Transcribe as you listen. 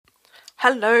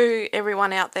Hello,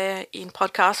 everyone out there in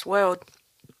podcast world.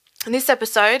 In this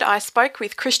episode, I spoke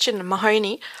with Christian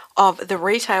Mahoney of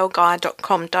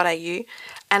theretailguy.com.au,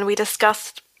 and we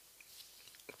discussed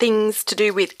things to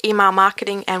do with email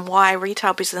marketing and why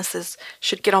retail businesses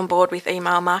should get on board with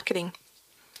email marketing.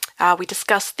 We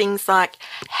discussed things like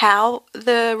how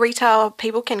the retail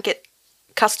people can get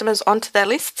customers onto their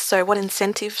lists, so what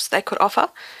incentives they could offer.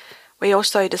 We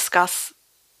also discuss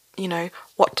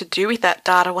what to do with that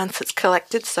data once it's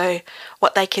collected, so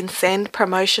what they can send,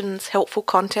 promotions, helpful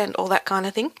content, all that kind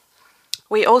of thing.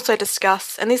 We also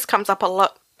discuss, and this comes up a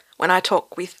lot when I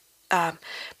talk with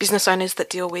business owners that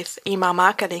deal with email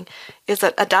marketing, is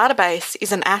that a database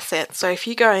is an asset. So if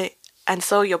you go and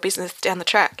sell your business down the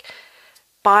track,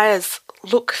 buyers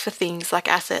look for things like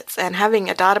assets, and having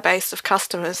a database of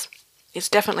customers is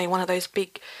definitely one of those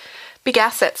big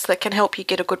assets that can help you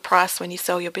get a good price when you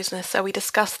sell your business. So we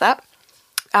discuss that.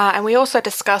 And we also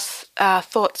discuss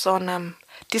thoughts on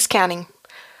discounting.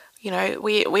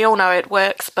 We all know it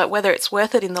works, but whether it's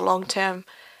worth it in the long term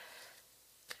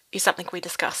is something we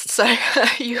discussed. So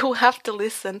you will have to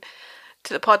listen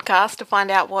to the podcast to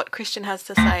find out what Christian has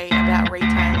to say about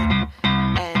retailing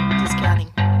and discounting.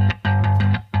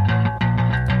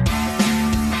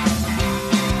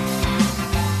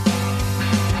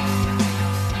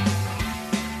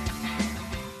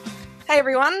 Hey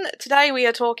everyone, today we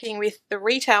are talking with the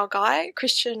retail guy,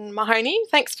 Christian Mahoney.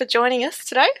 Thanks for joining us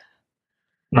today.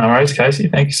 No worries, Casey.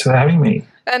 Thanks for having me.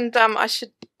 And I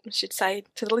should say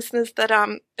to the listeners that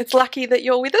it's lucky that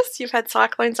you're with us. You've had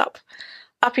cyclones up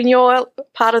in your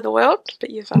part of the world, but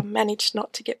you've managed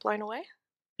not to get blown away.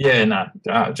 Yeah, no,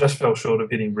 just fell short of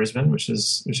hitting Brisbane, which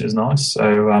is nice.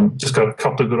 So just got a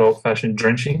couple of good old-fashioned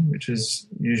drenching, which is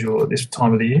usual at this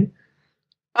time of the year.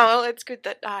 Oh, well, it's good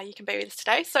that you can be with us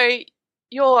today. So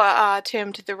you're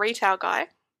termed the retail guy.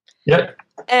 Yep.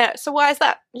 So why is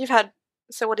that? You've had,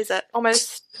 what is it,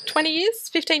 almost 20 years,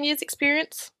 15 years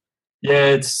experience? Yeah,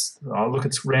 it's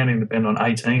rounding the bend on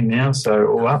 18 now, so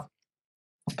all up.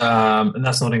 And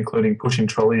that's not including pushing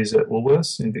trolleys at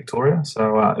Woolworths in Victoria.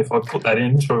 So if I put that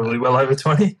in, it's probably well over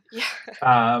 20.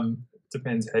 Yeah.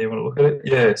 Depends how you want to look at it.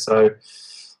 Yeah, so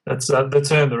that's the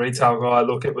term, the retail guy.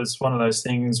 Look, it was one of those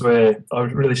things where I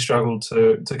really struggled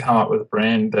to come up with a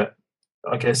brand that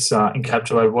I guess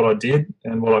encapsulated what I did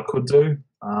and what I could do.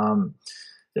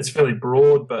 It's fairly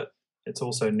broad, but it's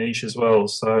also niche as well.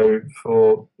 So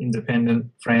for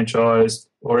independent, franchise,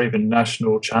 or even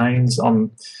national chains, I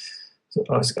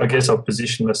guess I've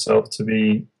positioned myself to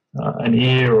be an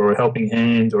ear or a helping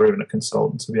hand or even a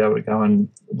consultant to be able to go and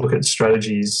look at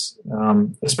strategies,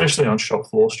 especially on shop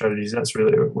floor strategies. That's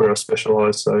really where I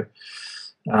specialise. So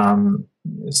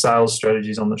sales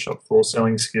strategies on the shop floor,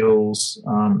 selling skills,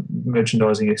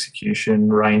 merchandising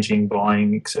execution, ranging,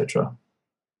 buying, etc.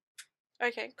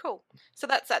 Okay, cool. So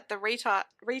that's at the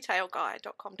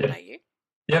retailguy.com.au.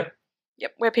 Yep.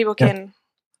 Yep, where people can,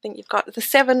 I think you've got the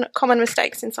 7 common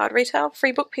mistakes inside retail,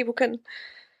 free book people can.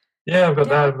 Yeah, I've got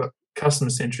that. I've got customer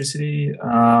centricity,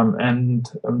 and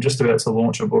I'm just about to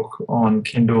launch a book on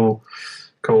Kindle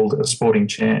called A Sporting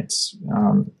Chance,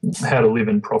 how to live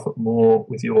and profit more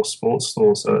with your sports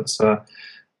store. So it's, I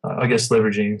guess,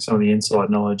 leveraging some of the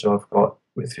inside knowledge I've got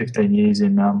with 15 years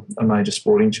in a major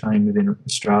sporting chain within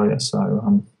Australia.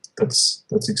 So that's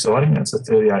exciting. That's a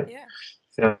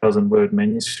 38,000 word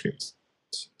manuscript.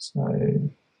 So,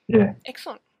 yeah.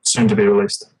 Excellent. Soon to be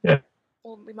released. Yeah.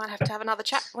 Well, we might have to have another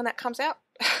chat when that comes out.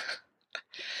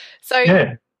 So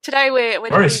today we're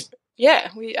doing,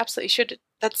 we absolutely should.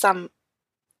 That's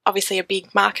obviously a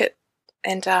big market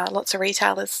and lots of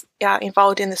retailers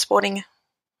involved in the sporting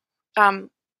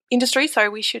industry,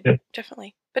 so we should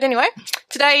definitely. But anyway,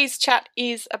 today's chat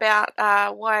is about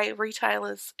why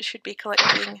retailers should be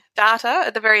collecting data,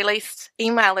 at the very least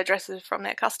email addresses from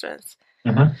their customers.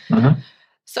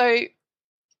 So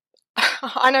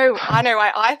I know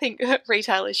I think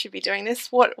retailers should be doing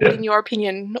this. What in your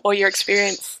opinion or your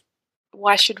experience,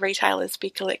 why should retailers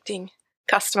be collecting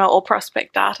customer or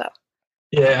prospect data?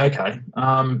 Yeah, okay.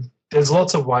 There's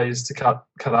lots of ways to cut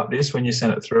up this. When you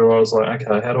sent it through, I was like,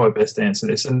 okay, how do I best answer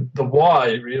this? And the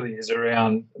why really is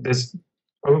around, there's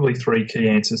probably 3 key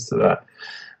answers to that.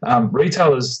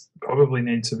 Retailers probably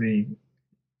need to be,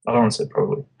 I don't want to say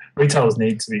probably, retailers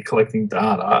need to be collecting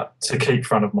data to keep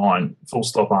front of mind, full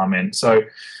stop, amen. So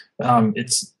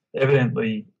it's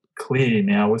evidently clear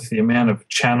now with the amount of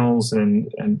channels and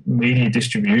media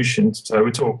distribution. So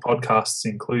we talk podcasts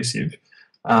inclusive,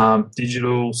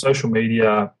 digital, social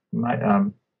media,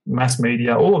 mass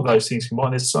media, all of those things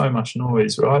combined. There's so much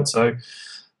noise, right? So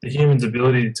the human's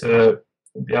ability to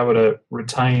be able to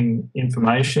retain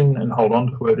information and hold on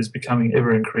to it is becoming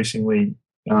ever increasingly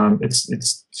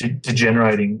it's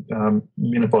degenerating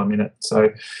minute by minute. So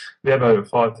we have over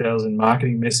 5,000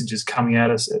 marketing messages coming at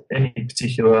us at any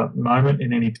particular moment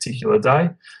in any particular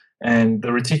day. And the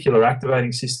reticular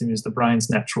activating system is the brain's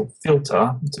natural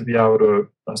filter to be able to,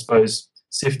 I suppose,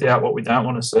 sift out what we don't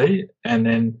want to see and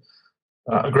then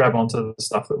grab onto the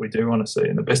stuff that we do want to see.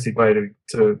 And the best way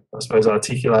to, I suppose,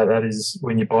 articulate that is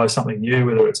when you buy something new,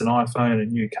 whether it's an iPhone, a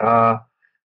new car,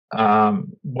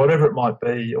 whatever it might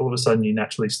be, all of a sudden you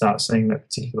naturally start seeing that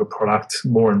particular product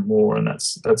more and more, and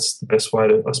that's the best way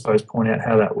to, I suppose, point out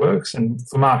how that works. And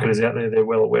for marketers out there, they're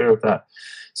well aware of that.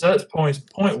 So that's point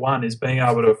one, is being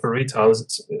able to, for retailers,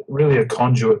 it's really a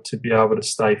conduit to be able to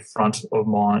stay front of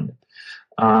mind.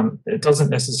 It doesn't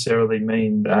necessarily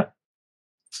mean that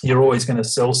you're always going to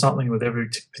sell something with every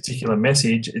particular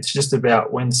message. It's just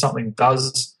about when something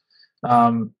does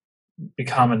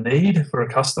become a need for a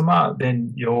customer,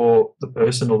 then you're the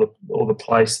person or the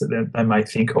place that they may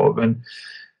think of. And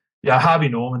yeah, Harvey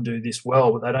Norman do this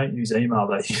well, but they don't use email.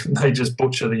 They just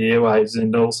butcher the airwaves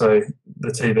and also the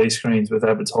TV screens with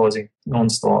advertising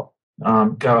nonstop.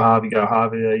 Go Harvey.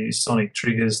 They use sonic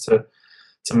triggers to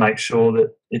make sure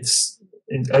that it's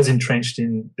as entrenched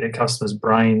in their customers'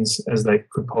 brains as they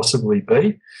could possibly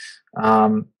be.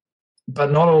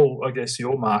 But not all, I guess,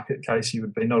 your market, Casey,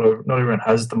 would be not everyone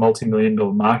has the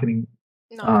multi-million-dollar marketing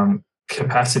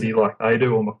capacity like they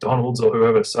do, or McDonald's or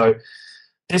whoever. So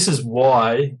this is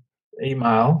why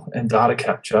email and data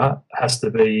capture has to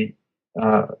be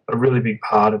a really big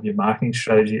part of your marketing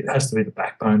strategy. It has to be the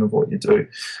backbone of what you do.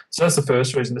 So that's the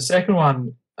first reason. The second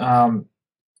one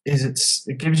is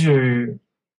it gives you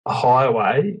a higher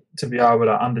way to be able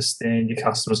to understand your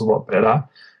customers a lot better,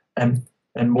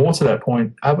 and more to that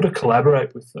point, able to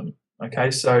collaborate with them.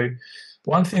 Okay, so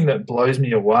one thing that blows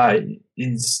me away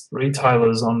is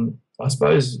retailers on, I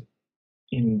suppose,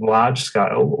 in large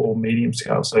scale or medium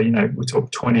scale. So, we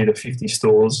talk 20 to 50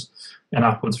 stores and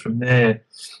upwards from there,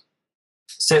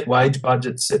 set wage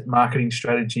budgets, set marketing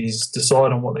strategies,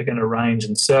 decide on what they're going to range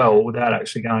and sell without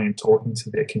actually going and talking to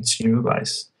their consumer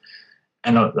base.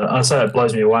 And I say it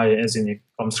blows me away, as in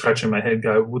I'm scratching my head,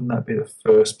 go, wouldn't that be the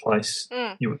first place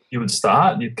you would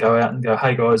start? You'd go out and go,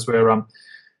 hey guys, we're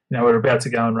about to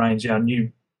go and range our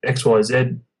new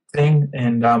XYZ thing,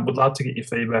 and would love to get your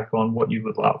feedback on what you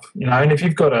would love. And if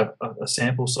you've got a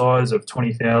sample size of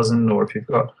 20,000, or if you've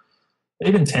got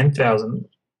even 10,000,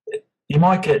 you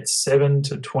might get 7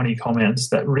 to 20 comments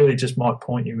that really just might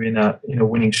point you in a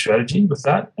winning strategy with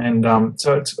that. And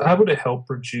so it's able to help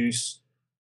reduce,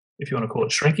 if you want to call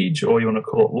it shrinkage or you want to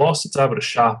call it loss, it's able to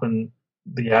sharpen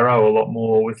the arrow a lot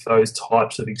more with those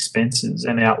types of expenses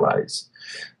and outlays.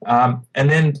 And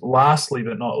then lastly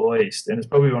but not least, and it's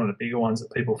probably one of the bigger ones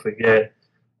that people forget,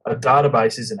 a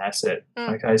database is an asset.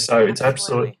 Okay, so it's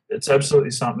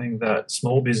absolutely something that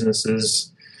small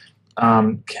businesses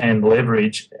can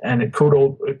leverage, and it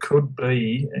could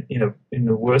be, in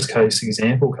the worst case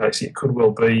example, Casey, it could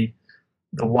well be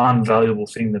the one valuable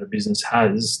thing that a business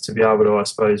has to be able to, I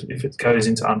suppose, if it goes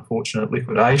into unfortunate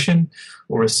liquidation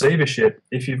or receivership,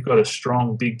 if you've got a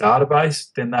strong, big database,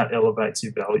 then that elevates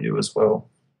your value as well.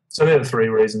 So they're the three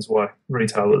reasons why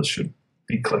retailers should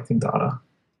be collecting data.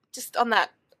 Just on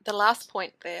that, the last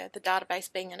point there, the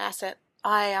database being an asset,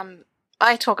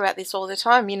 I talk about this all the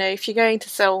time. If you're going to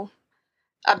sell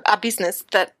a business,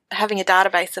 that having a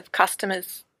database of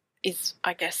customers is,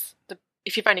 I guess,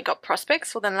 if you've only got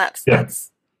prospects, well, then that's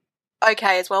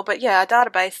okay as well. But yeah, a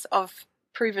database of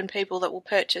proven people that will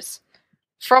purchase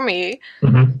from you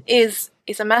is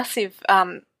a massive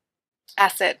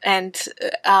asset. And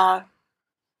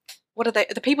what are they?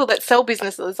 The people that sell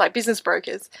businesses, like business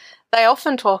brokers, they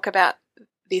often talk about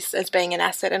this as being an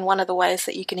asset, and one of the ways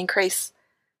that you can increase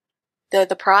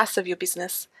the price of your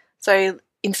business. So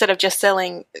instead of just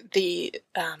selling the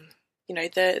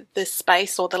the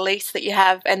space or the lease that you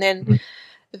have, and then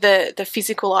the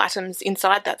physical items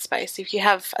inside that space, if you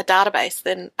have a database,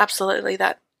 then absolutely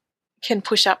that can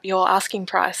push up your asking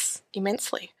price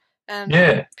immensely. And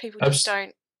people just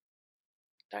don't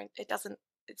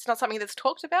it's not something that's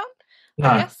talked about,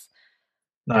 I guess.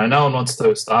 No one wants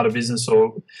to start a business,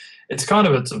 or it's kind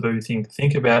of a taboo thing to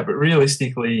think about, but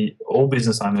realistically all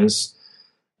business owners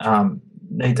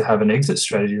need to have an exit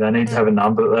strategy. They need to have a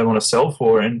number that they want to sell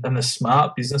for, and the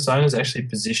smart business owners actually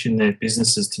position their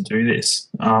businesses to do this.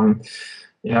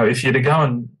 If you're to go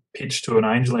and pitch to an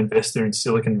angel investor in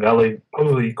Silicon Valley,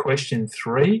 probably question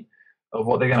 3 of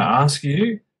what they're going to ask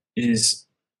you is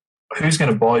who's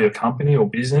going to buy your company or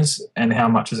business and how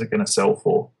much is it going to sell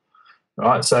for,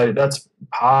 right? So that's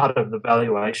part of the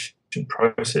valuation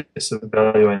process of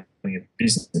evaluating a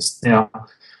business. Now,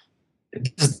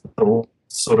 it is the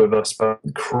sort of, I suppose,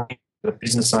 that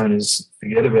business owners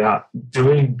forget about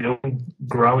doing, building,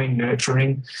 growing,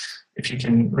 nurturing. If you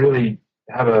can really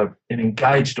have an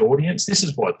engaged audience, this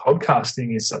is why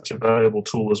podcasting is such a valuable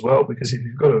tool as well, because if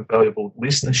you've got a valuable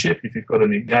listenership, if you've got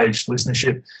an engaged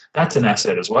listenership, that's an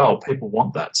asset as well. People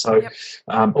want that. So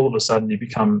all of a sudden you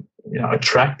become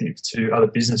attractive to other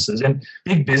businesses. And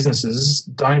big businesses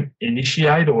don't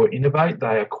initiate or innovate,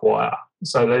 they acquire.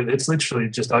 So it's literally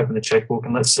just open the checkbook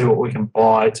and let's see what we can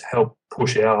buy to help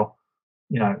push our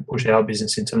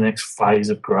business into the next phase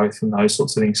of growth and those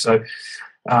sorts of things. So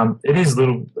it is a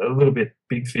little bit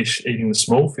big fish eating the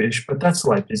small fish, but that's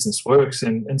the way business works.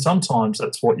 And sometimes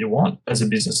that's what you want as a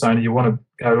business owner. You want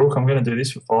to go, look, I'm going to do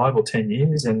this for 5 or 10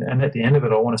 years, and at the end of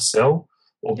it, I want to sell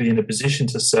or be in a position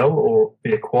to sell or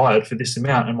be acquired for this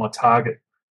amount. And my target,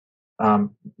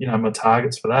 my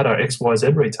targets for that are X, Y, Z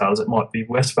retailers. It might be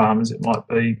Wesfarmers, it might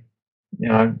be,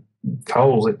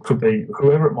 Coles, it could be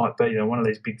whoever it might be, one of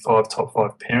these big top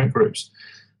five parent groups.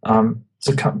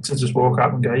 To just walk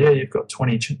up and go, yeah, you've got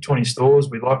 20 stores,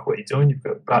 we like what you're doing,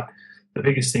 but the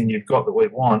biggest thing you've got that we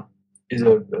want is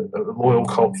a loyal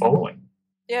cult following.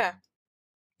 Yeah.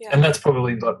 And that's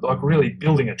probably like really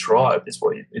building a tribe is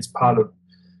it's part of.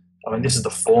 I mean, this is the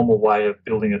formal way of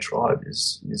building a tribe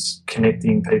is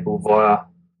connecting people via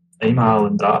email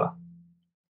and data.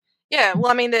 Yeah,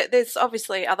 well, I mean, there's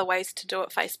obviously other ways to do it,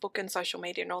 Facebook and social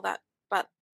media and all that, but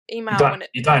email.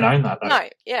 You don't own that, though. No,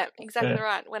 yeah, exactly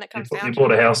right. When it comes down to it. You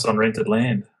bought a house on rented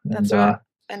land. That's right.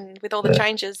 And with all the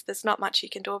changes, there's not much you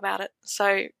can do about it. So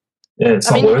yeah,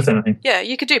 it's not worth anything. Yeah,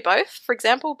 you could do both, for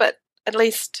example, but at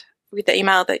least with the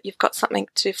email that you've got something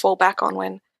to fall back on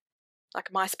when, like,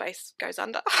 MySpace goes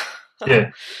under.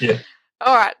 Yeah.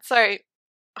 All right, so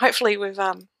hopefully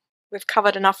we've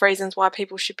covered enough reasons why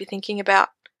people should be thinking about.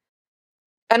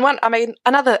 And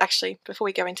another, actually, before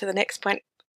we go into the next point,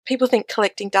 people think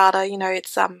collecting data,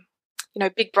 it's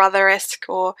Big Brother-esque,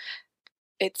 or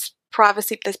it's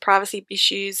privacy. There's privacy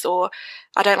issues, or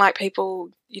I don't like people,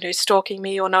 stalking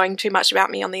me or knowing too much about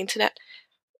me on the internet.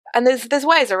 And there's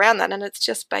ways around that, and it's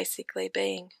just basically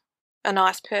being a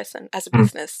nice person as a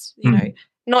business.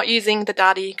 Not using the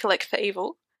data you collect for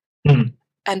evil,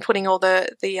 and putting all the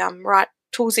right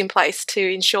tools in place to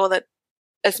ensure that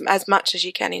as much as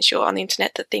you can ensure on the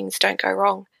internet that things don't go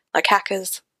wrong, like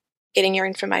hackers getting your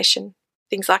information,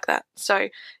 things like that. So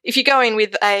if you go in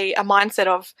with a mindset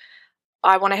of,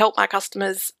 I want to help my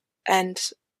customers and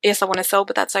yes, I want to sell,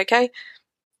 but that's okay,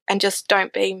 and just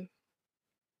don't be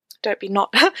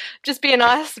not just be a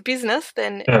nice business,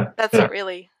 then that's not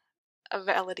really a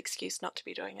valid excuse not to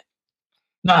be doing it.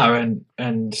 No,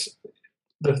 and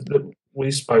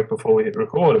we spoke before we hit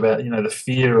record about the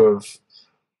fear of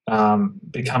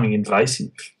becoming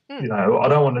invasive. I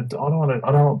don't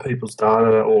want people's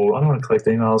data, or I don't want to collect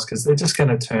emails because they're just going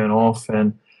to turn off.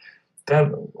 And that,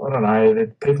 I don't know,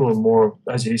 that people are more,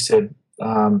 as you said,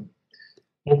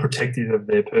 more protective of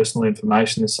their personal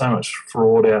information. There's so much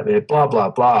fraud out there, blah, blah,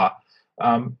 blah.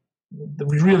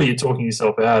 Really, you're talking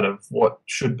yourself out of what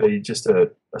should be just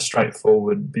a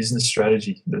straightforward business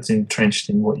strategy that's entrenched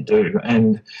in what you do.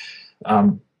 And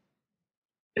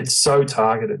it's so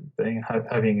targeted,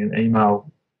 having an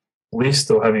email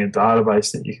list or having a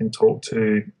database that you can talk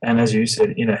to, and as you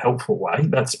said, in a helpful way.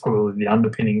 That's probably the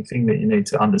underpinning thing that you need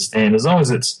to understand. As long as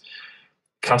it's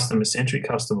customer-centric,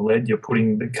 customer-led, you're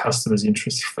putting the customer's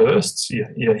interests first,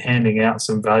 you're handing out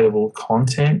some valuable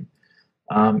content,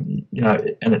 and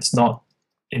it's not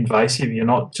invasive, you're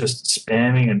not just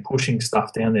spamming and pushing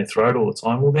stuff down their throat all the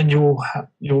time, well, then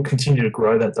you'll continue to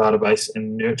grow that database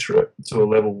and nurture it to a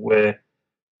level where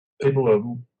people are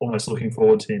almost looking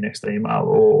forward to your next email,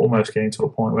 or almost getting to a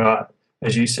point where,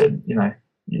 as you said,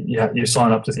 you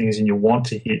sign up to things and you want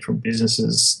to hear from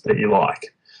businesses that you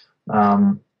like.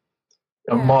 My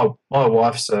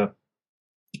wife's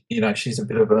she's a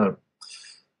bit of an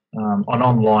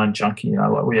online junkie.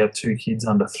 Like, we have 2 kids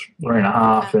under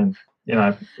 3.5, and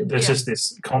there's just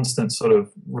this constant sort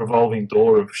of revolving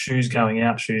door of shoes going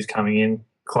out, shoes coming in,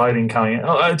 clothing coming in.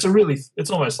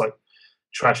 It's almost like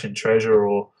trash and treasure,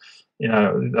 or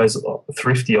those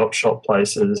thrifty op shop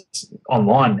places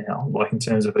online now, like in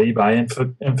terms of eBay,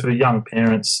 and for young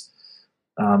parents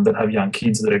that have young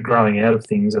kids that are growing out of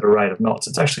things at a rate of knots.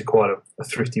 It's actually quite a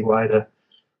thrifty way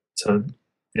to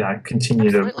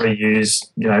continue to reuse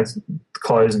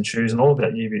clothes and shoes and all of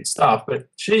that UV stuff. But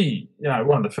she,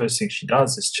 one of the first things she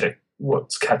does is check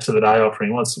what's capture the day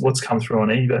offering, what's come through on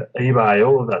eBay,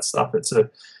 all of that stuff. It's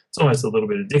almost a little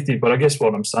bit addictive. But I guess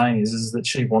what I'm saying is that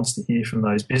she wants to hear from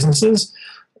those businesses,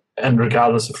 and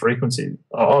regardless of frequency.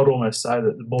 I'd almost say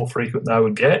that the more frequent they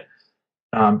would get,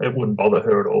 it wouldn't bother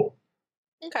her at all.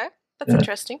 Okay, that's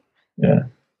interesting. Yeah.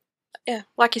 Yeah,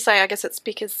 like you say, I guess it's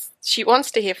because she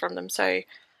wants to hear from them, so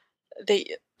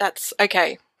that's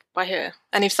okay by her.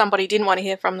 And if somebody didn't want to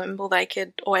hear from them, well, they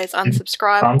could always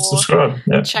unsubscribe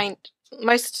or change.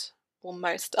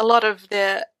 A lot of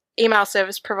the email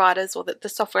service providers or the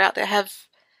software out there have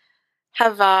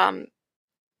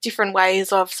different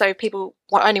ways of, so people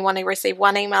only want to receive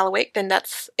one email a week, then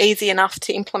that's easy enough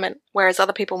to implement, whereas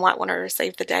other people might want to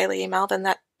receive the daily email, then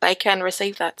that they can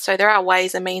receive that. So there are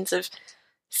ways and means of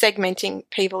segmenting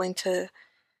people into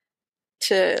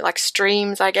like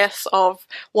streams, I guess, of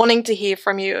wanting to hear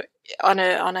from you on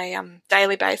a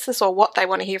daily basis, or what they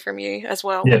want to hear from you as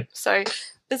well. Yeah. So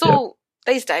there's all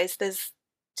these days. There's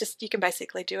just, you can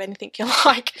basically do anything you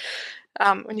like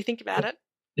when you think about it.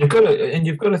 You've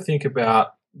got to think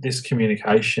about this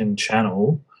communication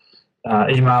channel.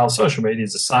 Email, social media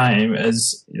is the same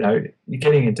as, you're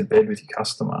getting into bed with your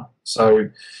customer. So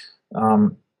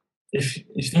if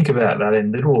you think about that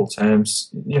in literal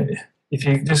terms, if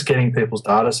you're just getting people's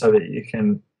data so that you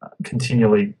can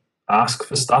continually ask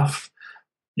for stuff,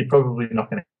 you're probably not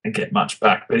going to get much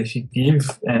back. But if you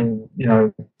give, and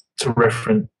to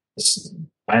reference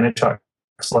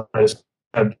Vaynerchuk's latest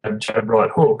jab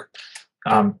right hook,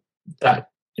 that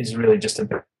is really just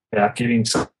about giving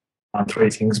someone three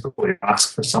things before you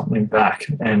ask for something back.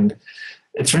 And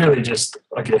it's really just,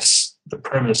 I guess, the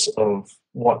premise of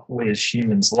what we as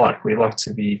humans like. We like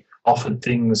to be offered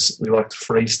things, we like to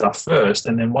free stuff first,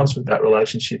 and then once that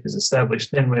relationship is established,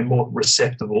 then we're more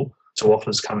receptible to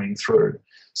offers coming through.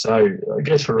 So I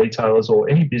guess for retailers or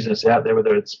any business out there,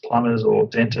 whether it's plumbers or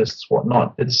dentists,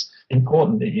 whatnot, it's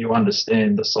important that you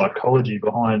understand the psychology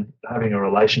behind having a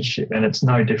relationship. And it's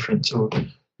no different to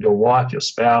your wife, your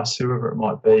spouse, whoever it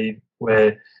might be,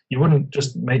 where you wouldn't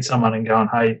just meet someone and go,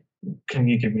 hey, can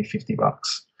you give me $50?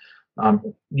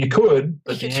 You could,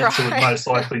 but the answer would most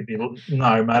likely be,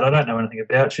 no, mate, I don't know anything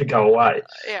about you, go away.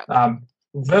 Yeah.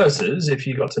 Versus if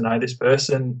you got to know this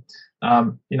person,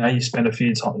 you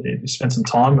spent some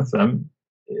time with them.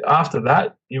 After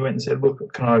that, you went and said,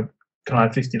 look, can I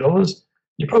have $50?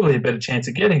 You're probably a better chance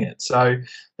of getting it. So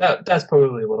that's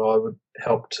probably what I would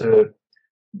help to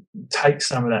take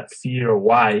some of that fear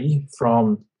away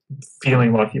from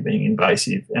feeling like you're being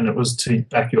invasive. And it was to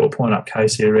back your point up,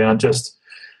 Casey, around just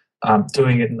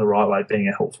doing it in the right way, being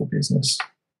a helpful business.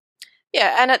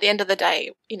 Yeah, and at the end of the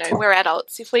day, we're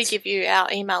adults. If we give you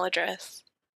our email address,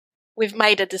 we've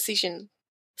made a decision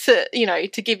to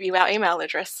give you our email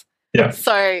address. Yeah.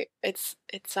 So it's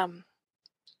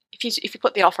if you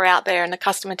put the offer out there and the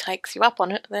customer takes you up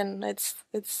on it, then it's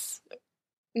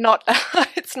not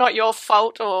it's not your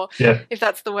fault, or if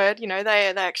that's the word,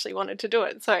 they actually wanted to do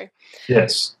it. So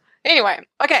yes. Anyway,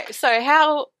 okay.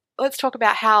 So let's talk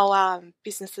about how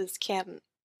businesses can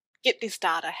get this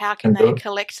data. How can they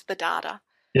collect the data?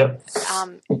 Yep.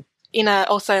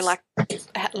 Also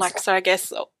so I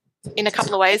guess in a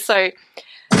couple of ways. So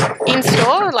in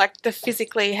store, like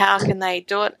physically, how can they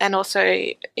do it, and also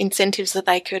incentives that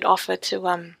they could offer to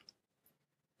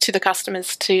the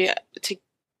customers to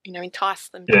entice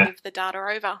them to give the data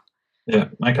over. Yeah.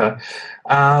 Okay.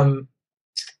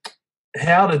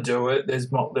 How to do it?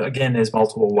 There's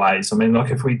multiple ways. I mean,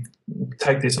 like if we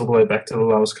take this all the way back to the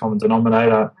lowest common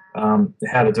denominator,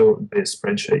 how to do it would be a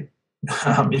spreadsheet.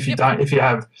 If you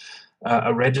have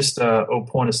a register or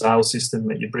point of sale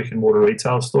system at your brick and mortar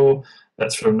retail store,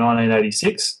 that's from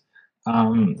 1986,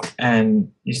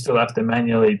 and you still have to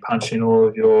manually punch in all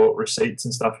of your receipts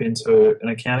and stuff into an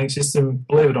accounting system.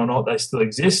 Believe it or not, they still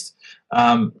exist.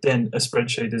 Then a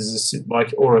spreadsheet is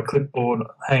or a clipboard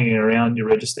hanging around your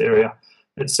register area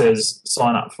that says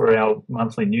sign up for our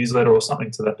monthly newsletter or something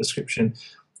to that description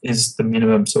is the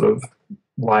minimum sort of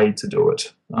way to do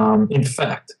it. In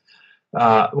fact,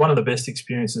 one of the best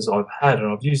experiences I've had, and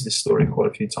I've used this story quite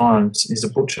a few times, is a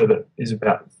butcher that is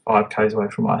about 5 k's away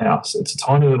from my house. It's a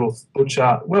tiny little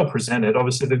butcher, well presented.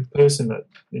 Obviously, the person that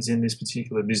is in this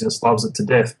particular business loves it to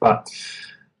death, but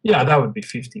that would be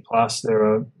 50 plus.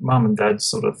 They're a mum and dad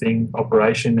sort of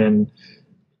operation. And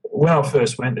when I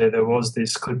first went there was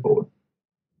this clipboard.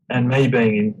 And me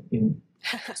being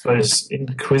I suppose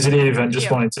inquisitive and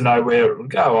just wanting to know where it would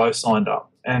go, I signed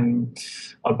up. And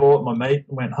I bought my meat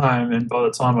and went home, and by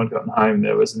the time I'd gotten home,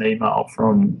 there was an email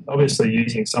from obviously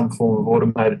using some form of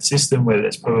automated system where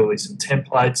there's probably some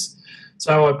templates.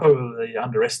 So I probably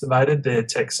underestimated their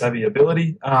tech-savvy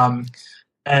ability.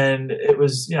 And it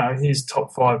was, here's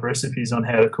top 5 recipes on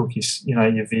how to cook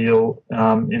your veal,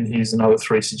 and here's another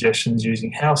 3 suggestions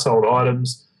using household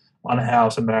items. on how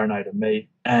to marinate a meat.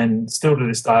 And still to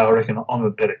this day, I reckon I'm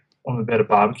a better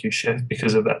barbecue chef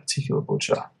because of that particular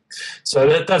butcher.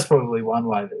 So that's probably one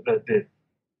way that the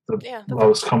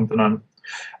lowest common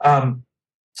denominator.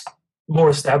 More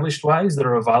established ways that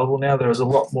are available now. There is a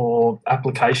lot more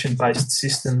application-based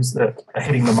systems that are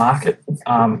hitting the market.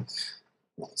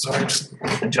 Sorry, just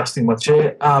adjusting my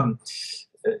chair.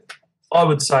 I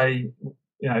would say,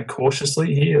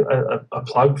 cautiously here, a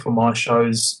plug for my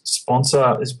show's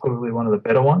sponsor is probably one of the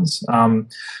better ones.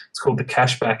 It's called the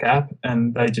Cashback app,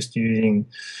 and they're just using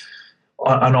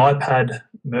an iPad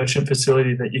merchant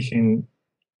facility that you can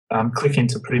click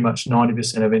into pretty much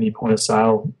 90% of any point of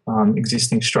sale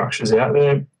existing structures out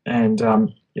there, and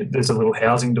there's a little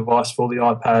housing device for the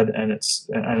iPad, and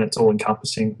it's all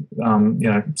encompassing.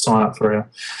 Sign up for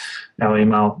our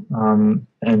email,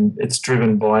 and it's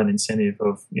driven by an incentive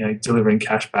of delivering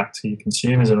cash back to your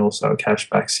consumers, and also a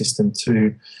cashback system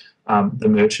to the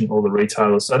merchant or the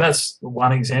retailer. So that's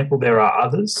one example. There are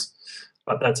others,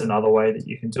 but that's another way that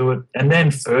you can do it. And then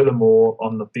furthermore,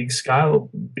 on the big scale,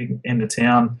 big end of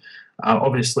town,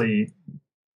 obviously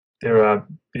there are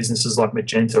businesses like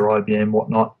Magenta, IBM,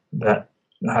 whatnot, that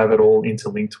have it all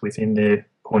interlinked within their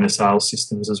point of sale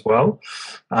systems as well.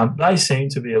 They seem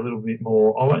to be a little bit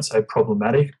more, I won't say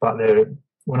problematic, but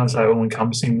when I say all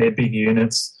encompassing, they're big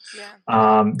units.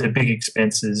 Yeah. They're big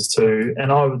expenses too.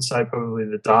 And I would say probably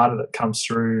the data that comes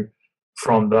through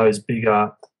from those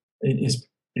bigger is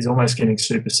almost getting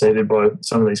superseded by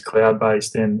some of these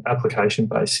cloud-based and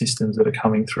application-based systems that are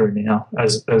coming through now,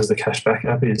 as the Cashback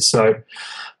app is. So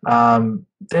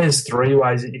there's three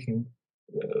ways that you can,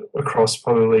 across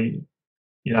probably,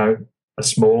 a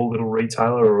small little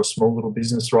retailer or a small little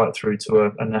business right through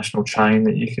to a national chain,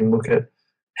 that you can look at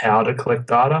how to collect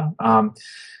data.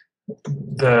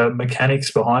 The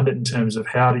mechanics behind it in terms of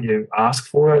how do you ask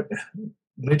for it,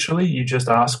 literally you just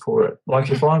ask for it.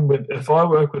 Like if I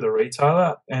work with a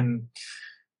retailer and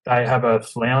they have a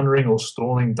floundering or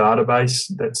stalling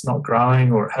database that's not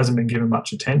growing or it hasn't been given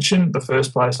much attention, the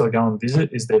first place I go and visit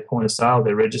is their point of sale,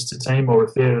 their register team, or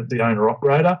if they're the owner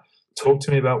operator, talk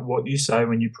to me about what you say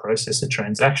when you process a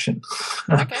transaction.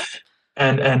 Okay.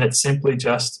 and it's simply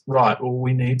just, right, well,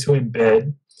 we need to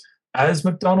embed, as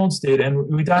McDonald's did, and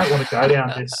we don't want to go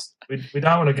down this. We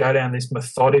don't want to go down this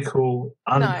methodical,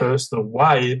 unpersonal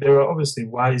way. There are obviously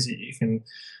ways that you can,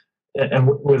 and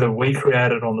whether we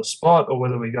create it on the spot or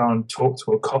whether we go and talk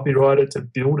to a copywriter to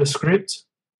build a script.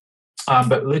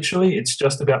 But literally, it's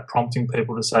just about prompting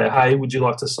people to say, "Hey, would you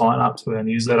like to sign up to our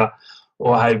newsletter?"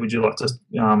 Or, "Hey, would you like to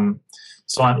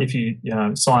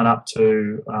sign up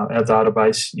to our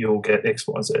database? You'll get X,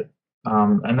 Y, Z."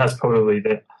 And that's probably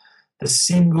the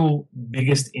single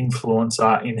biggest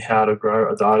influencer in how to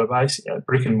grow a database at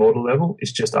brick and mortar level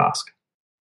is just ask.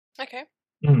 Okay.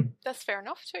 That's fair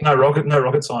enough too. No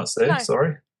rocket science there. No.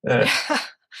 Sorry.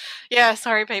 Yeah.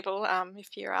 Sorry, people.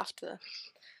 If you're after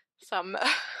some.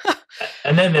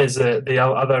 And then there's the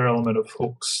other element of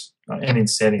hooks and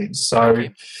incentives. So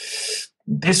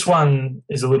this one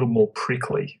is a little more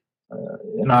prickly.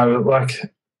 Like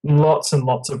lots and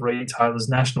lots of retailers,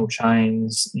 national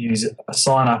chains, use a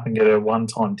sign up and get a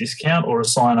one-time discount, or a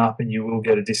sign up and you will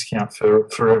get a discount for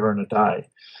forever and a day.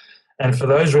 And for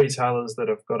those retailers that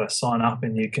have got a sign up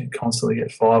and you can constantly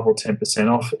get 5 or 10%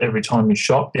 off every time you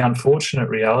shop, the unfortunate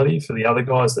reality for the other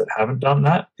guys that haven't done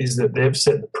that is that they've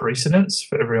set the precedence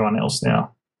for everyone else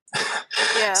now.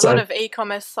 Yeah, a lot of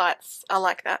e-commerce sites are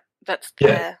like that. That's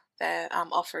their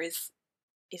offer is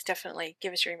definitely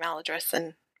give us your email address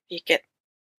and you get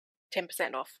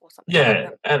 10% off or something.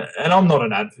 Yeah, like and I'm not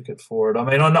an advocate for it. I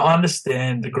mean, I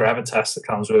understand the gravitas that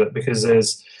comes with it, because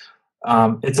there's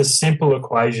it's a simple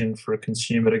equation for a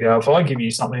consumer to go, if I give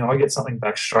you something, I get something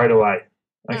back straight away.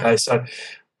 Okay, so,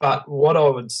 but what I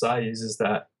would say is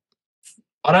that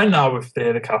I don't know if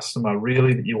they're the customer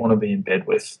really that you want to be in bed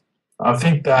with. I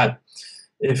think that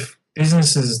if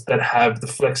businesses that have the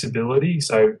flexibility,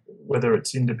 so whether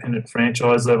it's independent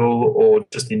franchise level or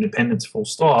just independence full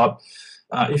stop,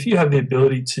 if you have the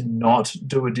ability to not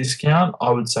do a discount, I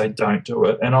would say don't do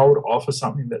it. And I would offer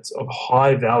something that's of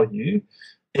high value,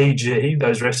 e.g.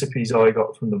 those recipes I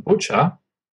got from the butcher,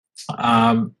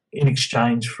 in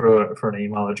exchange for an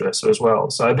email address as well.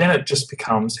 So then it just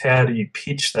becomes, how do you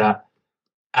pitch that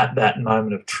at that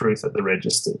moment of truth at the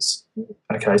registers?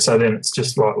 Okay, so then it's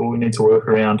just right, well, we need to work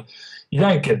around, you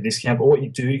don't get a discount, but what you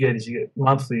do get is you get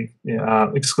monthly,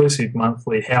 exclusive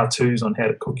monthly how-tos on how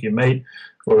to cook your meat,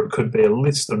 or it could be a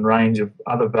list and range of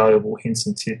other valuable hints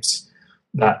and tips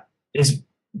that is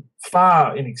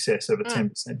far in excess of a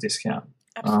 10% discount.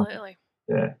 Absolutely.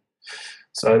 Yeah.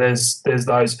 So there's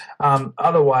those.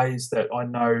 Other ways that I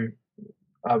know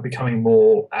becoming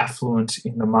more affluent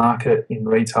in the market in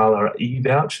retail are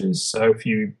e-vouchers. So if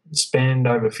you spend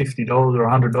over $50 or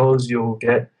 $100, you'll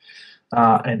get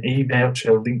an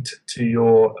e-voucher linked to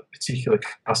your particular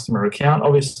customer account.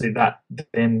 Obviously, that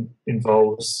then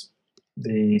involves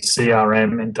the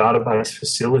CRM and database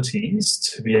facilities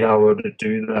to be able to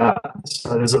do that.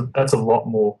 So that's a lot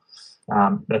more.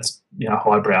 That's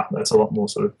highbrow. That's a lot more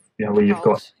sort of where you've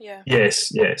got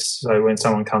yes. So when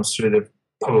someone comes through, they've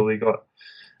probably got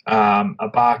a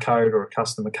barcode or a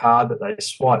customer card that they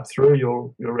swipe through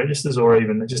your registers, or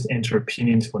even they just enter a PIN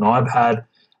into an iPad,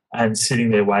 and sitting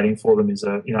there waiting for them is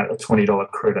a $20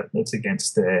 credit that's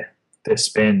against their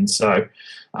spend. So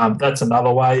that's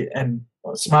another way. And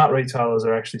smart retailers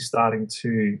are actually starting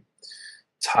to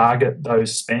target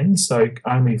those spends, so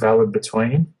only valid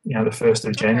between the 1st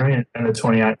of January and the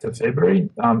 28th of February,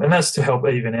 and that's to help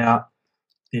even out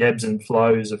the ebbs and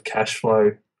flows of cash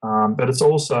flow. But it's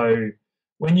also,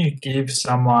 when you give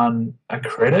someone a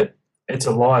credit, it's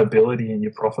a liability in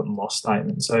your profit and loss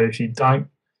statement. So if you don't,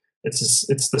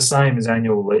 it's the same as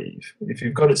annual leave. If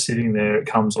you've got it sitting there, it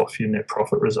comes off your net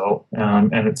profit result,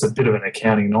 and it's a bit of an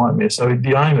accounting nightmare. So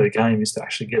the aim of the game is to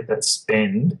actually get that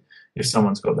spend, if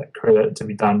someone's got that credit, to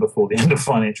be done before the end of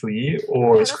financial year,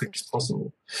 or as quick as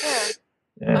possible.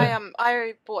 Yeah.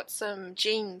 I bought some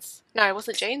jeans. No, it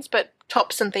wasn't jeans, but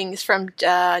tops and things from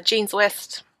Jeans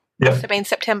West. Yeah. Must have been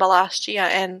September last year,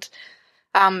 and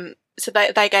so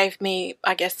they gave me,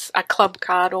 I guess, a club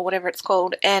card or whatever it's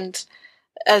called, and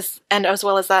as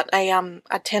well as that, a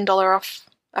 $10 off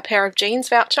a pair of jeans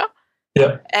voucher.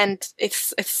 Yeah. And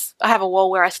it's I have a wall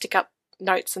where I stick up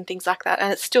notes and things like that,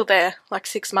 and it's still there like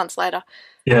 6 months later.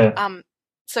 Yeah.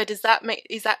 So is that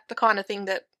the kind of thing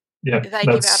that they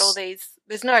give out all these?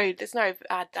 There's no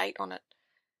date on it.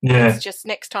 Yeah. It's just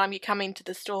next time you come into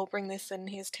the store, bring this and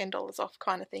here's $10 off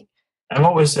kind of thing. And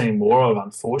what we're seeing more of,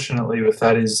 unfortunately, with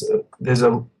that is there's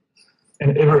an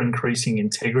ever-increasing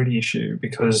integrity issue,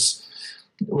 because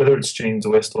whether it's Jeans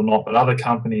West or not, but other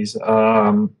companies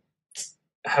have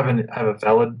a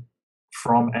valid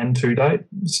from and to date.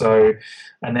 So,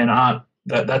 and then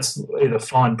that's either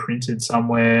fine printed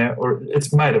somewhere or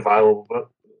it's made available. But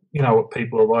you know what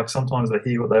people are like. Sometimes they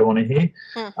hear what they want to hear,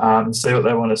 see what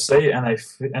they want to see, and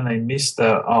they miss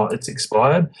it's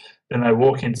expired. Then they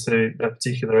walk into that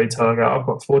particular retailer and go, I've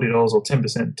got $40 or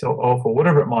 10% off or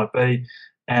whatever it might be,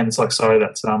 and it's like, sorry,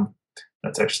 that's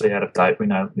actually out of date. We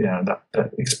know, that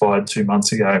expired 2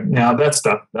 months ago. Now that's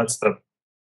the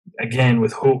again,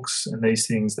 with hooks and these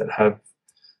things that have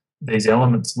these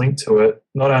elements linked to it,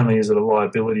 not only is it a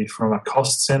liability from a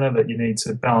cost centre that you need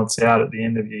to balance out at the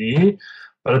end of your year,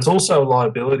 but it's also a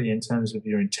liability in terms of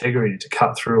your integrity to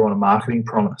cut through on a marketing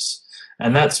promise.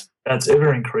 And that's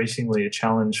ever increasingly a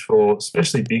challenge for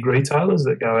especially big retailers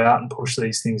that go out and push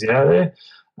these things out there.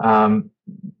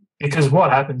 Because what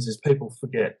happens is people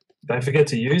forget. They forget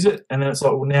to use it, and then it's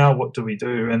like, well, now what do we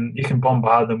do? And you can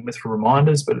bombard them with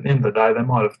reminders, but at the end of the day, they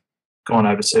might have gone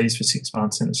overseas for 6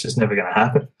 months and it's just never going to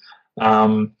happen.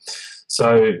 And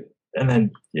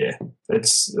then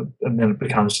it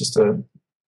becomes just a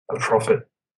profit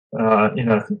in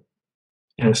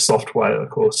a soft way, I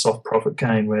call it soft profit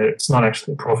gain, where it's not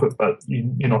actually a profit, but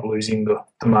you're not losing the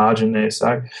margin there.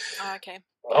 So okay.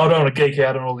 I don't want to geek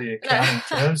out on all the accounting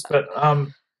terms, but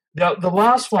the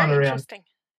last one around.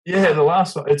 Yeah, the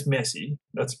last one, it's messy.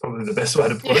 That's probably the best way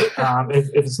to put it.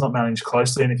 If it's not managed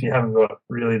closely and if you haven't got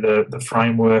really the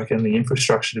framework and the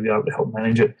infrastructure to be able to help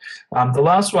manage it. The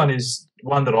last one is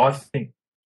one that I think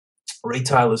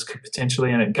retailers could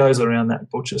potentially, and it goes around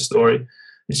that butcher story,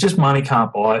 it's just money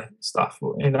can't buy stuff.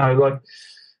 And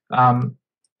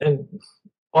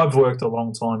I've worked a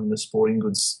long time in the sporting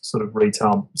goods sort of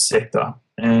retail sector,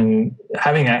 and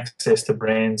having access to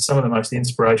brands, some of the most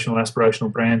inspirational,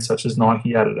 aspirational brands such as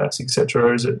Nike, Adidas,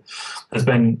 etc., has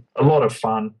been a lot of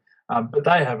fun. But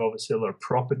they have obviously a lot of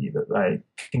property that they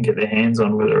can get their hands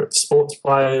on, whether it's sports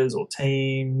players or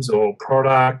teams or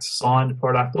product, signed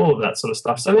product, all of that sort of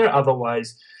stuff. So there are other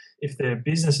ways. If there are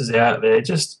businesses out there,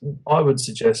 I would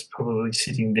suggest probably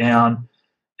sitting down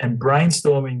and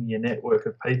brainstorming your network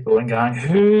of people and going,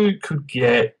 who could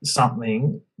get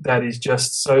something that is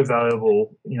just so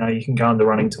valuable, you can go in the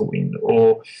running to win,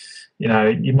 or,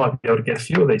 you might be able to get a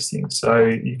few of these things. So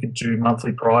you could do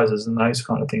monthly prizes and those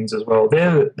kind of things as well.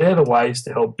 They're the ways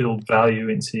to help build value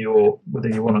into your, whether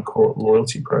you want to call it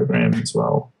loyalty program as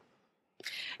well.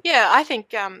 Yeah, I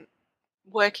think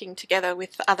working together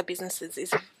with other businesses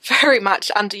is very much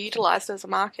underutilised as a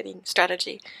marketing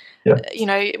strategy. Yeah.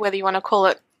 Whether you want to call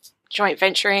it joint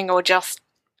venturing or just,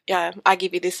 I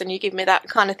give you this and you give me that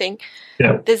kind of thing.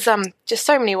 Yeah. There's just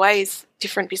so many ways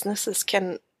different businesses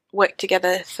can work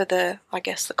together for the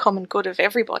common good of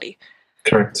everybody.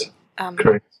 Correct.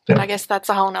 Correct. But I guess that's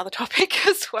a whole other topic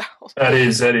as well. That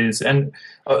is. And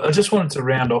I just wanted to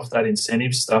round off that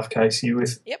incentive stuff, Casey,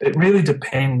 with it really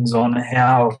depends on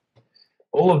how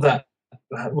all of that,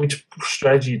 which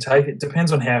strategy you take. It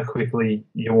depends on how quickly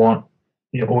you want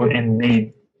and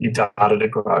need your data to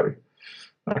grow.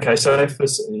 Okay, so if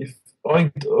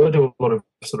I do a lot of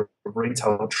sort of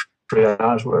retail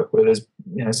triage work where there's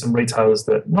some retailers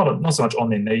that not so much on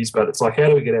their knees, but it's like, how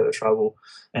do we get out of trouble?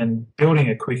 And building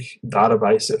a quick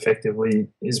database effectively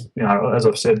is, as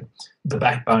I've said, the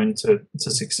backbone to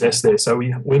success there. So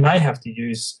we may have to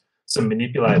use some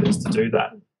manipulators to do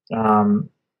that,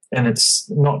 and it's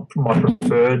not my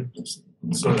preferred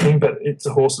sort of thing, but it's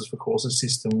a horses for courses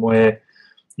system where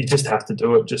you just have to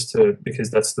do it because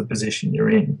that's the position you're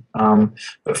in.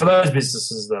 But for those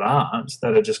businesses that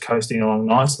are just coasting along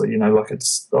nicely, I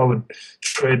would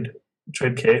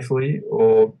tread carefully,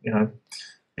 or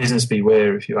business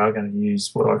beware if you are going to use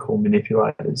what I call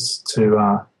manipulators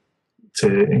to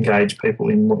engage people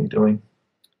in what you're doing.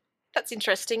 That's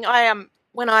interesting.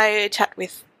 When I chat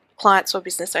with clients or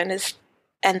business owners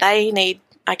and they need,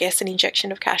 I guess, an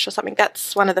injection of cash or something,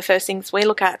 that's one of the first things we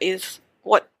look at is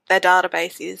what their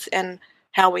database is and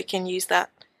how we can use that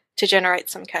to generate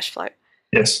some cash flow.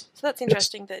 Yes. So that's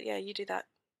interesting that you do that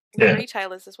with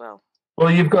retailers as well. Well,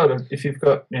 if you've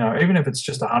got even if it's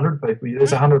just 100 people,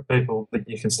 there's 100 people that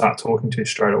you can start talking to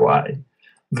straight away,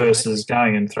 versus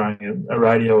going and throwing a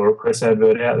radio or a press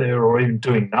advert out there, or even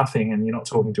doing nothing and you're not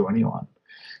talking to anyone.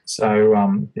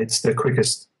 So it's the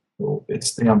quickest,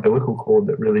 it's the umbilical cord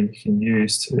that really you can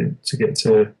use to get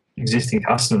to existing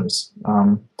customers.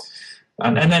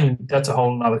 And then that's a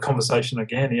whole other conversation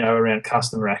again, around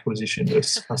customer acquisition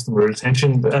versus customer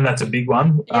retention, and that's a big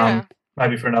one.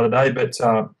 Maybe for another day, but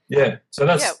so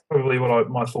that's probably what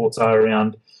my thoughts are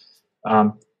around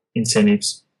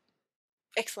incentives.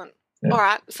 Excellent. Yeah. All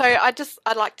right, so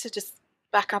I'd like to just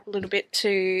back up a little bit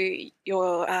to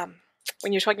your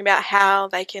when you're talking about how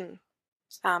they can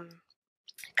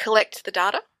collect the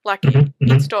data, like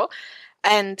in store,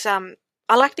 and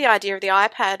I like the idea of the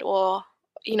iPad or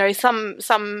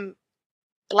some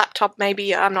laptop,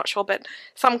 maybe, I'm not sure, but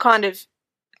some kind of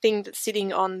thing that's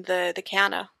sitting on the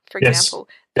counter, for example,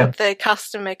 that the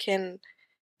customer can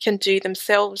do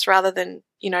themselves, rather than,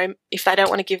 if they don't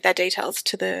want to give their details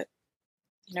to the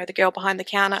girl behind the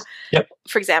counter,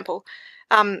 for example.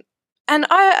 And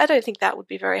I don't think that would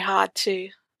be very hard to,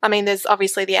 there's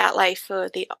obviously the outlay for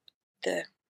the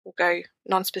we'll go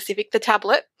non-specific, the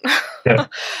tablet,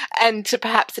 and to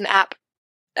perhaps an app.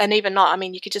 And even not,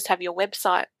 you could just have your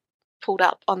website pulled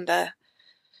up on the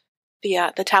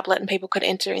tablet, and people could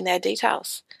enter in their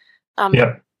details.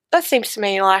 That seems to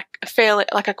me like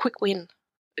a quick win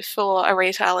for a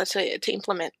retailer to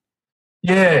implement.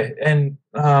 Yeah, and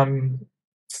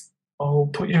I'll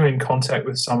put you in contact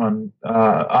with someone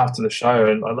after the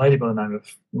show, a lady by the name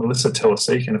of Melissa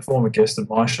Telesican, a former guest of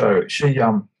my show.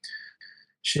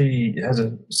 She has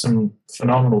some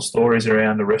phenomenal stories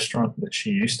around a restaurant that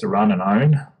she used to run and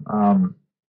own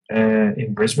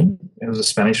in Brisbane. It was a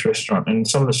Spanish restaurant, and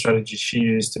some of the strategies she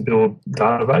used to build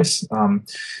database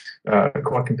are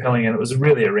quite compelling, and it was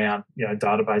really around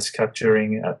database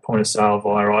capturing at point of sale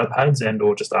via iPads and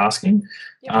or just asking.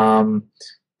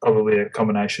 Probably a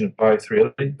combination of both,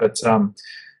 really, but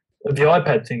the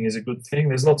iPad thing is a good thing.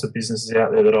 There's lots of businesses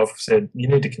out there that I've said, you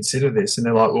need to consider this. And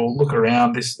they're like, well, look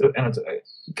around this. And it's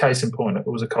a case in point, it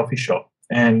was a coffee shop.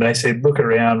 And they said, look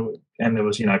around. And there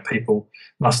was, people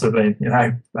must have been,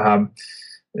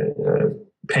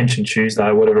 Pension Tuesday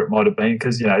or whatever it might have been,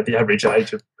 because, the average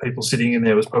age of people sitting in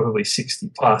there was probably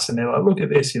 60 plus. And they're like, look at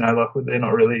this, they're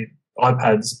not really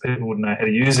iPads. People wouldn't know how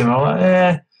to use them. I'm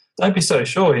like, don't be so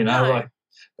sure, no.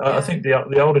 I think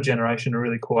the older generation are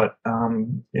really quite,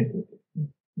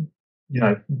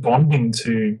 bonding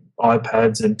to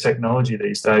iPads and technology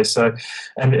these days. So,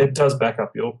 and it does back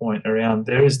up your point around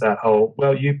there is that whole,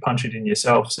 well, you punch it in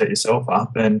yourself, set yourself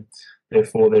up, and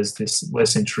therefore there's this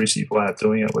less intrusive way of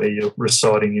doing it where you're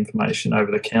reciting information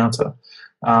over the counter.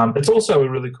 It's also a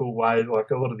really cool way, like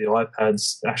a lot of the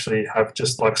iPads actually have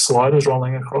just like sliders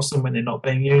rolling across them when they're not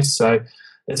being used. So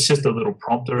it's just a little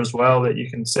prompter as well that you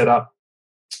can set up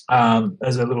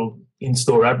as a little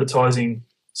in-store advertising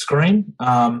screen.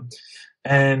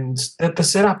 And the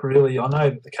setup really, I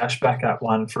know the Cashback app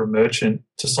one for a merchant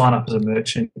to sign up as a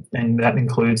merchant, and that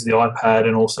includes the iPad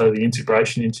and also the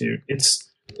integration into it's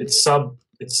sub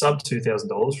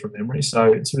 $2,000 from memory,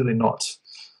 so it's really not.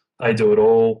 They do it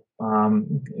all,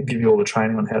 give you all the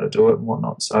training on how to do it and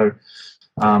whatnot. So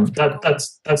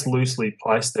that's loosely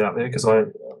placed out there because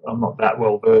I'm not that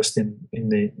well versed in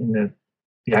the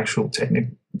actual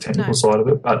technical side of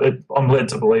it, but I'm led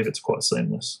to believe it's quite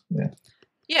seamless. Yeah.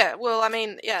 Yeah. Well, I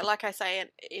mean, yeah, like I say,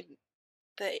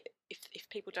 if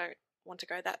people don't want to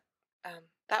go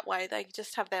that way, they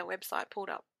just have their website pulled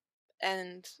up,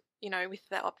 and with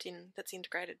the opt-in that's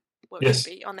integrated, should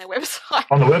be on their website.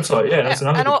 On the website, yeah, that's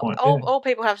another good point. All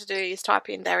people have to do is type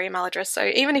in their email address. So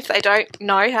even if they don't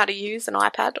know how to use an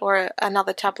iPad or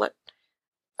another tablet,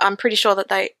 I'm pretty sure that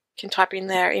they can type in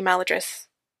their email address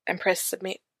and press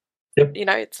submit. Yep.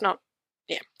 It's not.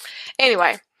 Yeah.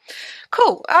 Anyway,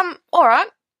 cool. All right.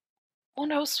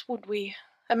 What else would we?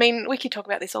 I mean, we could talk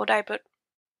about this all day, but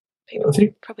people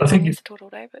probably don't listen to it all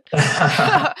day. But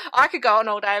I could go on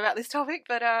all day about this topic,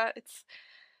 but it's.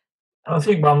 I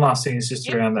think one last thing is just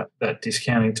around that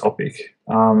discounting topic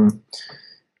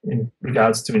in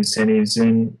regards to incentives.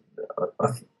 And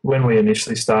when we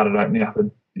initially started opening up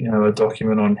a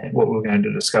document on what we were going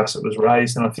to discuss, it was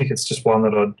raised, and I think it's just one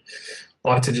that I'd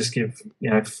like to just give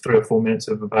 3 or 4 minutes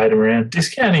of verbatim around.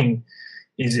 Discounting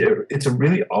it's a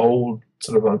really old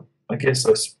sort of I guess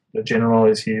I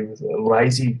generalise here with a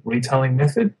lazy retailing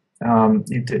method.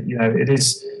 It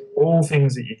is all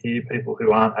things that you hear people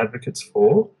who aren't advocates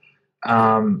for.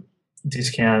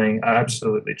 Discounting are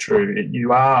absolutely true.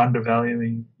 You are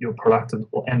undervaluing your product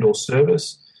and or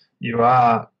service. You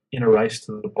are in a race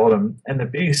to the bottom. And the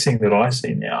biggest thing that I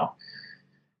see now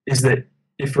is that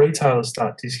if retailers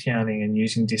start discounting and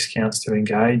using discounts to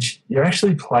engage, you're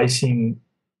actually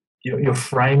you're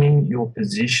framing your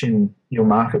position, your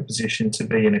market position, to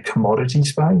be in a commodity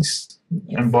space.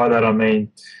 And by that I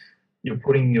mean you're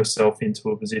putting yourself into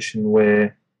a position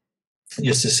where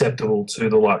you're susceptible to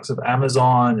the likes of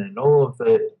Amazon and all of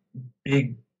the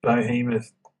big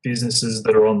behemoth businesses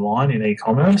that are online in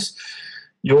e-commerce.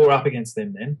 You're up against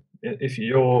them then. If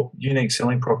your unique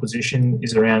selling proposition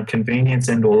is around convenience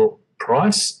and or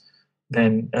price,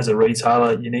 then as a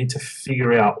retailer, you need to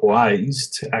figure out ways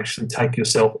to actually take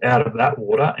yourself out of that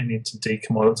water and into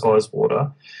decommoditized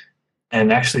water.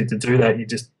 And actually to do that,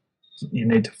 you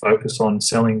need to focus on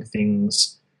selling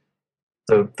things,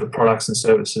 the products and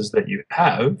services that you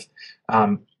have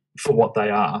for what they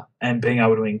are, and being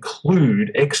able to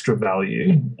include extra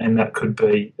value. And that could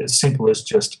be as simple as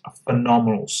just a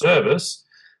phenomenal service,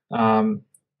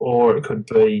 or it could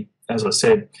be, as I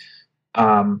said,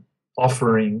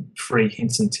 offering free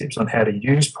hints and tips on how to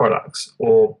use products,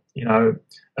 or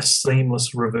a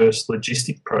seamless reverse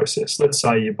logistic process. Let's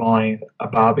say you're buying a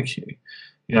barbecue.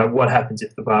 What happens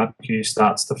if the barbecue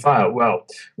starts to fail? Well,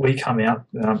 we come out,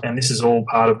 and this is all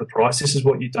part of the price. This is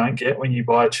what you don't get when you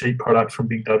buy a cheap product from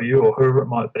Big W or whoever it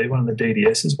might be, one of the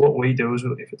DDSs. What we do is,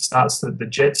 if it starts the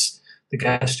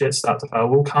gas jets start to fail,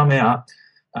 we'll come out,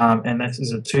 and this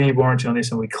is a 2-year warranty on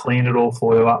this, and we clean it all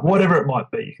for you up, whatever it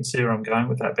might be. You can see where I'm going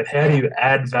with that. But how do you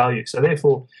add value? So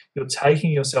therefore, you're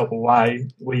taking yourself away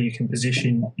where you can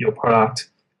position your product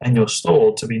and your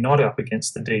store to be not up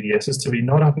against the DDSs, to be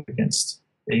not up against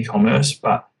e-commerce,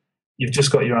 but you've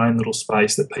just got your own little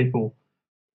space that people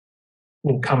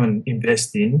will come and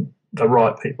invest in, the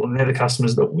right people, and they're the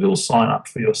customers that will sign up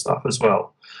for your stuff as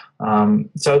well.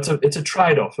 So it's a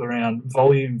trade-off around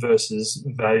volume versus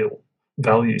value.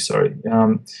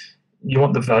 You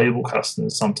want the valuable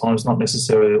customers sometimes, not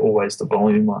necessarily always the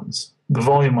volume ones. The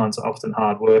volume ones are often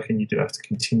hard work, and you do have to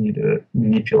continue to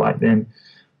manipulate them.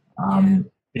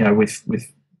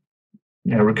 With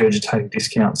regurgitating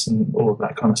discounts and all of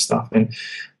that kind of stuff. And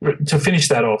to finish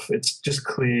that off, it's just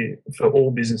clear for all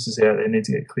businesses out there need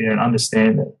to get clear and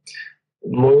understand that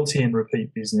loyalty and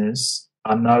repeat business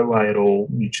are no way at all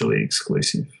mutually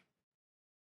exclusive.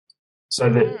 So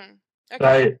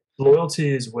that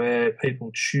loyalty is where people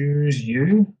choose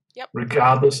you,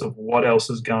 regardless of what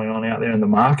else is going on out there in the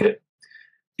market.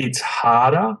 It's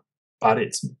harder, but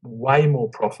it's way more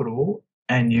profitable.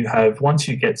 And once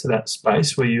you get to that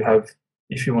space where you have,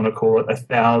 if you want to call it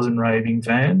 1,000 raving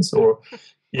fans, or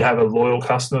you have a loyal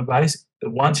customer base,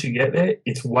 once you get there,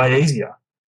 it's way easier.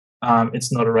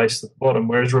 It's not a race to the bottom.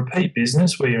 Whereas repeat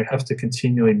business, where you have to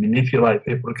continually manipulate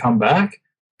people to come back,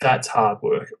 that's hard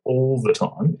work all the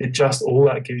time. All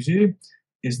that gives you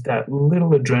is that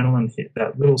little adrenaline hit,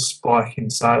 that little spike in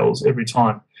sales every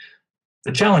time.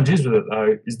 The challenge is with it,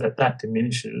 though, is that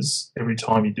diminishes every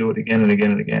time you do it again and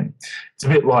again and again. It's a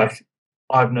bit like,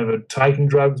 I've never taken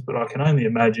drugs, but I can only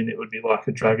imagine it would be like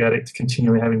a drug addict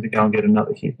continually having to go and get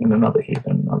another hit and another hit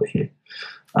and another hit.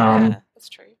 That's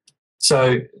true.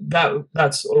 So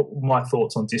that's my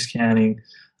thoughts on discounting.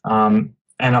 And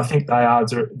I think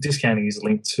discounting is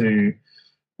linked to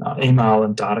email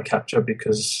and data capture,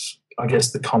 because I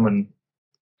guess the common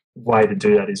way to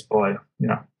do that is by,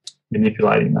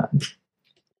 manipulating that.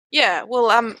 Yeah,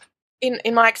 well,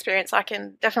 in my experience, I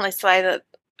can definitely say that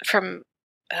from,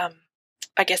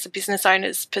 I guess, a business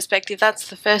owner's perspective, that's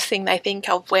the first thing they think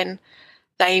of when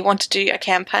they want to do a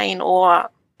campaign or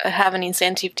have an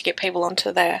incentive to get people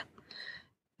onto their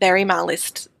email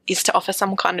list, is to offer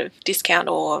some kind of discount,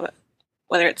 or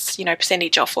whether it's,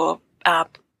 percentage off or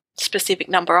specific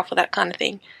number off or that kind of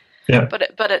thing. Yeah.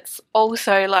 But it's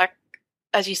also, like,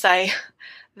 as you say,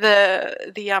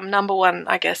 the number one,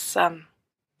 I guess,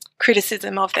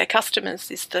 criticism of their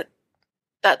customers is that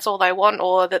that's all they want,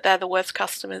 or that they're the worst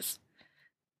customers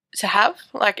to have.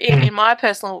 Like in my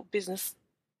personal business,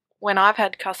 when I've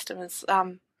had customers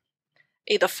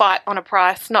either fight on a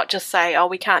price, not just say, oh,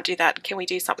 we can't do that, can we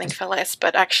do something for less,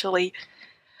 but actually,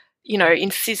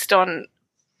 insist on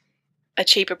a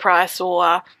cheaper price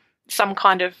or some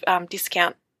kind of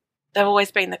discount, they've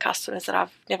always been the customers that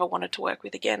I've never wanted to work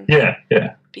with again. Yeah.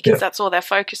 Because that's all they're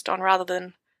focused on, rather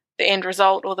than the end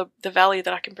result or the value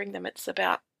that I can bring them. It's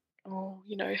about,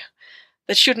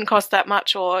 that shouldn't cost that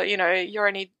much, or, you're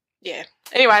only, yeah.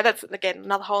 Anyway, that's, again,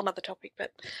 another topic.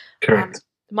 But Correct.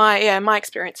 My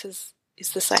experience is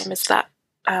the same as that,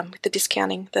 with the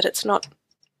discounting, that it's not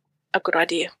a good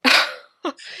idea.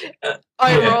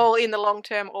 Overall, in the long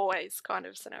term, always kind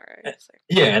of scenario. So.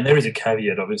 Yeah, and there is a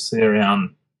caveat, obviously,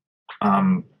 around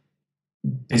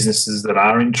businesses that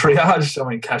are in triage. I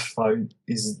mean, cash flow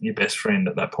is your best friend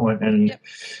at that point, and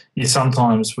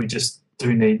sometimes we just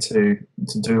do need to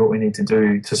do what we need to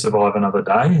do to survive another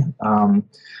day.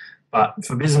 But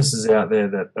for businesses out there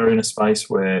that are in a space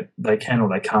where they can or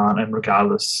they can't, and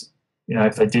regardless,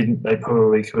 if they didn't, they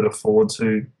probably could afford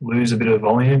to lose a bit of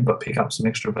volume but pick up some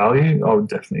extra value, I would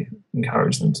definitely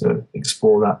encourage them to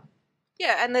explore that.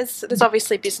 Yeah, and there's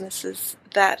obviously businesses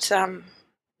that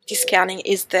discounting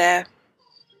is their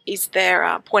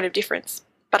point of difference.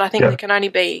 But I think there can only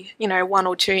be, one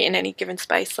or two in any given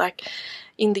space. Like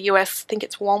in the US, I think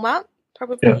it's Walmart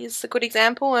probably is a good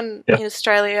example, and in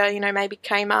Australia, maybe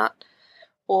Kmart,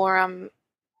 or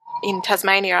in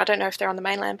Tasmania, I don't know if they're on the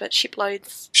mainland, but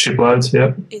Shiploads.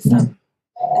 Is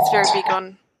very big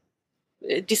on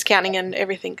discounting, and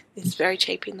everything is very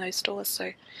cheap in those stores.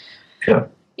 So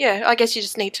yeah, I guess you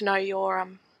just need to know your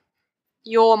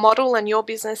model and your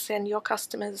business and your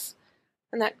customers,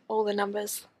 and that all the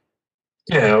numbers.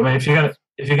 Yeah, I mean, if you're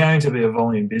going to be a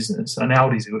volume business, and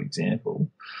Aldi's a good example,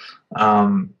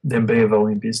 then be a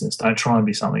volume business. Don't try and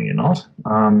be something you're not.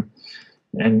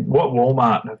 And what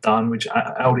Walmart have done, which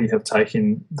Aldi have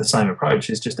taken the same approach,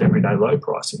 is just everyday low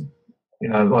pricing.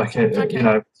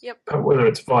 Whether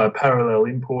it's via parallel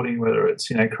importing, whether it's,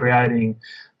 creating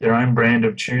their own brand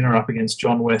of tuna up against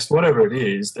John West, whatever it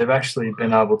is, they've actually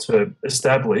been able to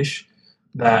establish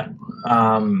that.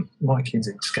 My kids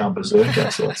are just going berserk,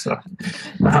 actually. So,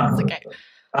 it's okay.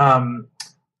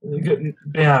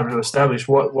 Being able to establish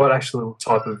what actual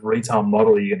type of retail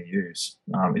model are you going to use?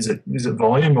 Is it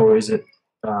volume, or is it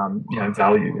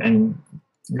value? And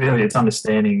really, it's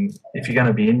understanding, if you're going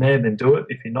to be in there, then do it.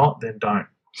 If you're not, then don't.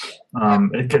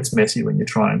 It gets messy when you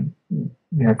try and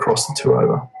cross the two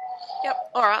over. Yep.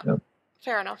 All right. Yep.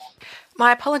 Fair enough.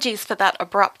 My apologies for that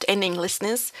abrupt ending,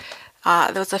 listeners.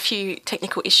 There was a few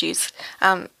technical issues.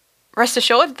 Rest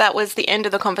assured, that was the end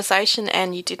of the conversation,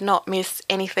 and you did not miss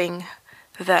anything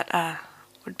that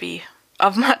would be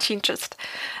of much interest.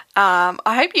 I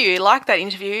hope you liked that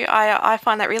interview. I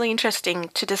find that really interesting,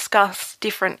 to discuss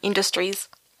different industries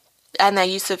and their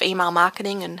use of email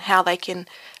marketing and how they can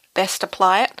best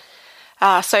apply it.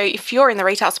 So if you're in the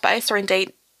retail space, or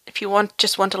indeed if you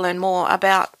just want to learn more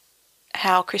about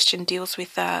how Christian deals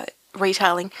with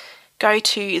retailing, go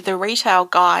to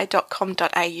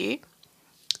theretailguy.com.au.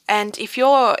 And if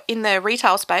you're in the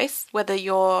retail space, whether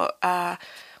you're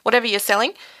whatever you're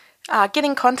selling, get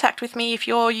in contact with me if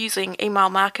you're using email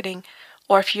marketing,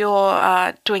 or if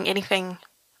you're doing anything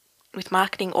with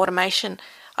marketing automation.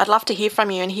 I'd love to hear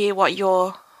from you and hear what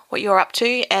you're up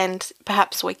to, and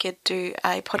perhaps we could do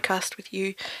a podcast with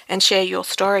you and share your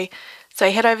story. So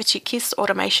head over to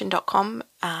kissautomation.com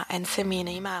and send me an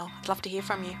email. I'd love to hear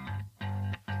from you.